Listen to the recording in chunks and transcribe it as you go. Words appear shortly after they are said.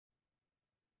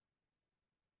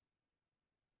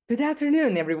Good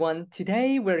afternoon, everyone.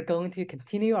 Today, we're going to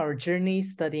continue our journey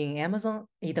studying Amazon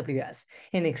AWS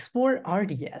and explore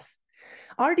RDS.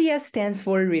 RDS stands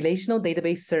for Relational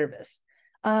Database Service.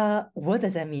 What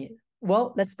does that mean?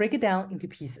 Well, let's break it down into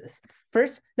pieces.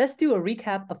 First, let's do a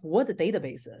recap of what a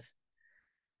database is.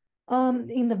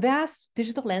 In the vast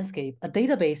digital landscape, a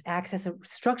database acts as a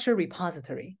structured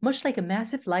repository, much like a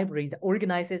massive library that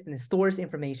organizes and stores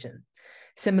information.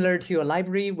 Similar to a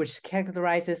library which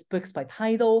categorizes books by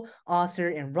title, author,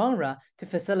 and genre to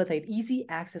facilitate easy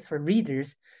access for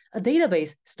readers, a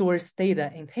database stores data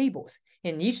in tables,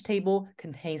 and each table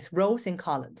contains rows and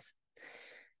columns.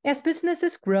 As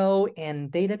businesses grow and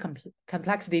data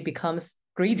complexity becomes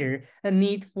greater, a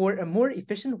need for a more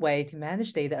efficient way to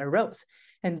manage data arose.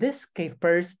 And this gave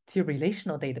birth to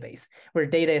relational database, where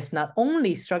data is not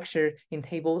only structured in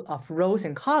table of rows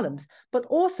and columns, but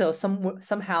also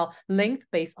somehow linked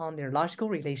based on their logical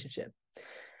relationship.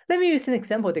 Let me use an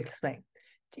example to explain.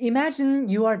 Imagine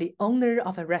you are the owner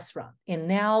of a restaurant, and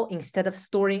now instead of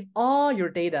storing all your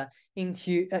data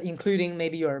into, including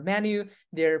maybe your menu,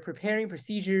 their preparing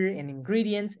procedure and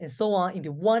ingredients, and so on,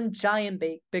 into one giant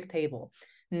big table.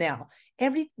 Now,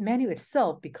 every menu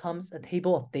itself becomes a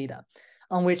table of data,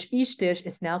 on which each dish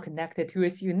is now connected to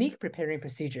its unique preparing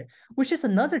procedure, which is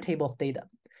another table of data.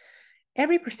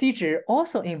 Every procedure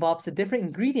also involves the different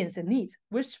ingredients and needs,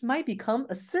 which might become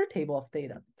a third table of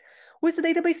data. With a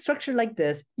database structure like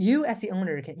this, you as the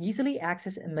owner can easily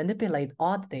access and manipulate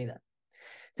all the data.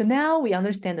 So now we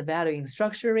understand the value in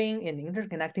structuring and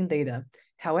interconnecting data.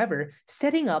 However,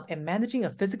 setting up and managing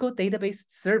a physical database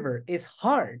server is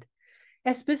hard.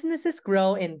 As businesses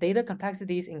grow and data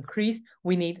complexities increase,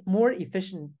 we need more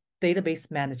efficient database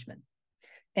management.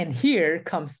 And here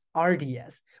comes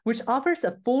RDS, which offers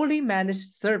a fully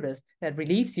managed service that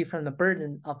relieves you from the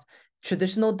burden of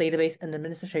traditional database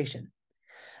administration.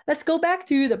 Let's go back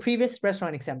to the previous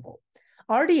restaurant example.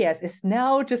 RDS is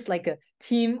now just like a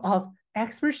team of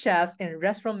expert chefs and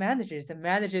restaurant managers that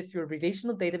manages your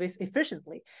relational database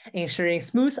efficiently, ensuring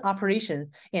smooth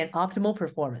operation and optimal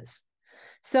performance.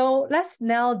 So let's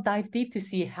now dive deep to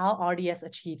see how RDS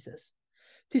achieves this.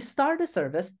 To start the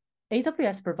service,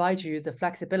 AWS provides you the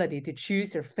flexibility to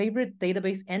choose your favorite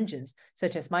database engines,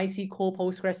 such as MySQL,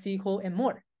 PostgreSQL, and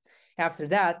more. After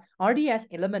that, RDS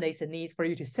eliminates the need for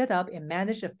you to set up and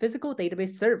manage a physical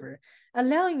database server,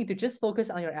 allowing you to just focus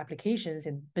on your applications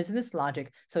and business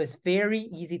logic, so it's very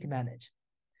easy to manage.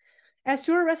 As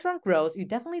your restaurant grows, you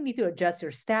definitely need to adjust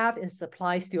your staff and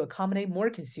supplies to accommodate more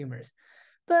consumers.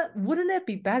 But wouldn't it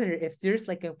be better if there's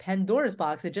like a Pandora's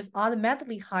box that just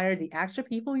automatically hire the extra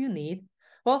people you need?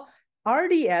 Well,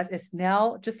 RDS is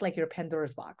now just like your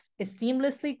Pandora's box. It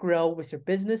seamlessly grows with your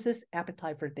business's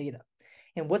appetite for data.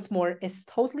 And what's more, it's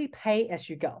totally pay as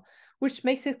you go, which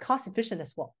makes it cost efficient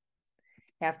as well.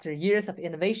 After years of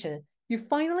innovation, you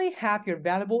finally have your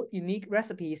valuable, unique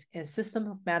recipes and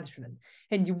system of management,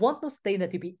 and you want those data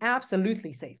to be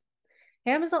absolutely safe.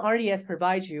 Amazon RDS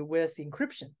provides you with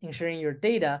encryption, ensuring your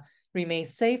data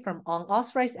remains safe from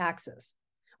unauthorized access.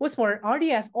 What's more,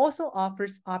 RDS also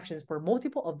offers options for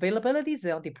multiple availability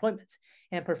zone deployments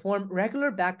and perform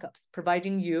regular backups,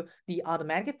 providing you the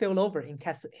automatic failover in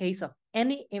case of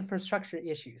any infrastructure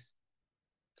issues.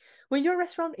 When your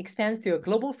restaurant expands to a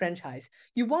global franchise,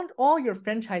 you want all your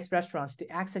franchise restaurants to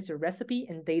access your recipe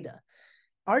and data.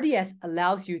 RDS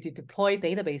allows you to deploy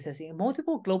databases in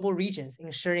multiple global regions,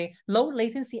 ensuring low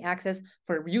latency access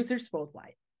for users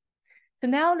worldwide. So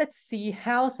now let's see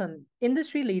how some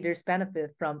industry leaders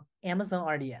benefit from Amazon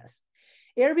RDS.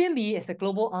 Airbnb is a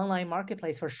global online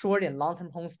marketplace for short and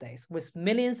long-term homestays with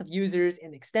millions of users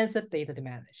and extensive data to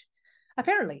manage.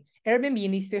 Apparently, Airbnb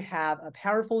needs to have a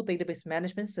powerful database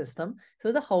management system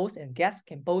so the host and guests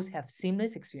can both have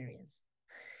seamless experience.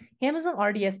 Amazon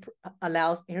RDS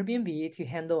allows Airbnb to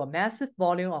handle a massive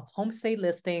volume of homestay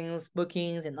listings,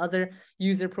 bookings, and other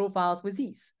user profiles with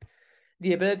ease.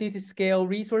 The ability to scale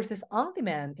resources on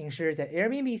demand ensures that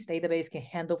Airbnb's database can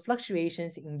handle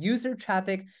fluctuations in user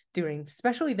traffic during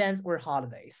special events or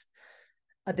holidays.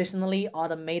 Additionally,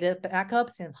 automated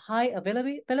backups and high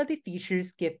availability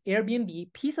features give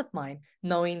Airbnb peace of mind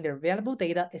knowing their valuable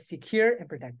data is secure and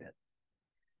protected.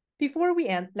 Before we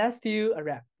end, let's do a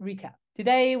recap.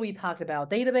 Today, we talked about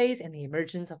database and the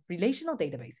emergence of relational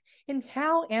database and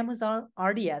how Amazon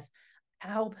RDS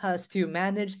help us to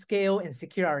manage, scale, and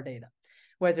secure our data.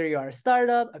 Whether you are a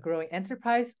startup, a growing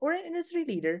enterprise, or an industry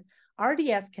leader,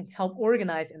 RDS can help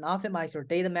organize and optimize your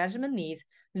data management needs,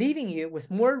 leaving you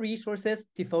with more resources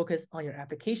to focus on your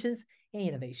applications and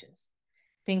innovations.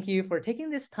 Thank you for taking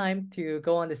this time to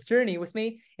go on this journey with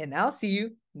me, and I'll see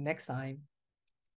you next time.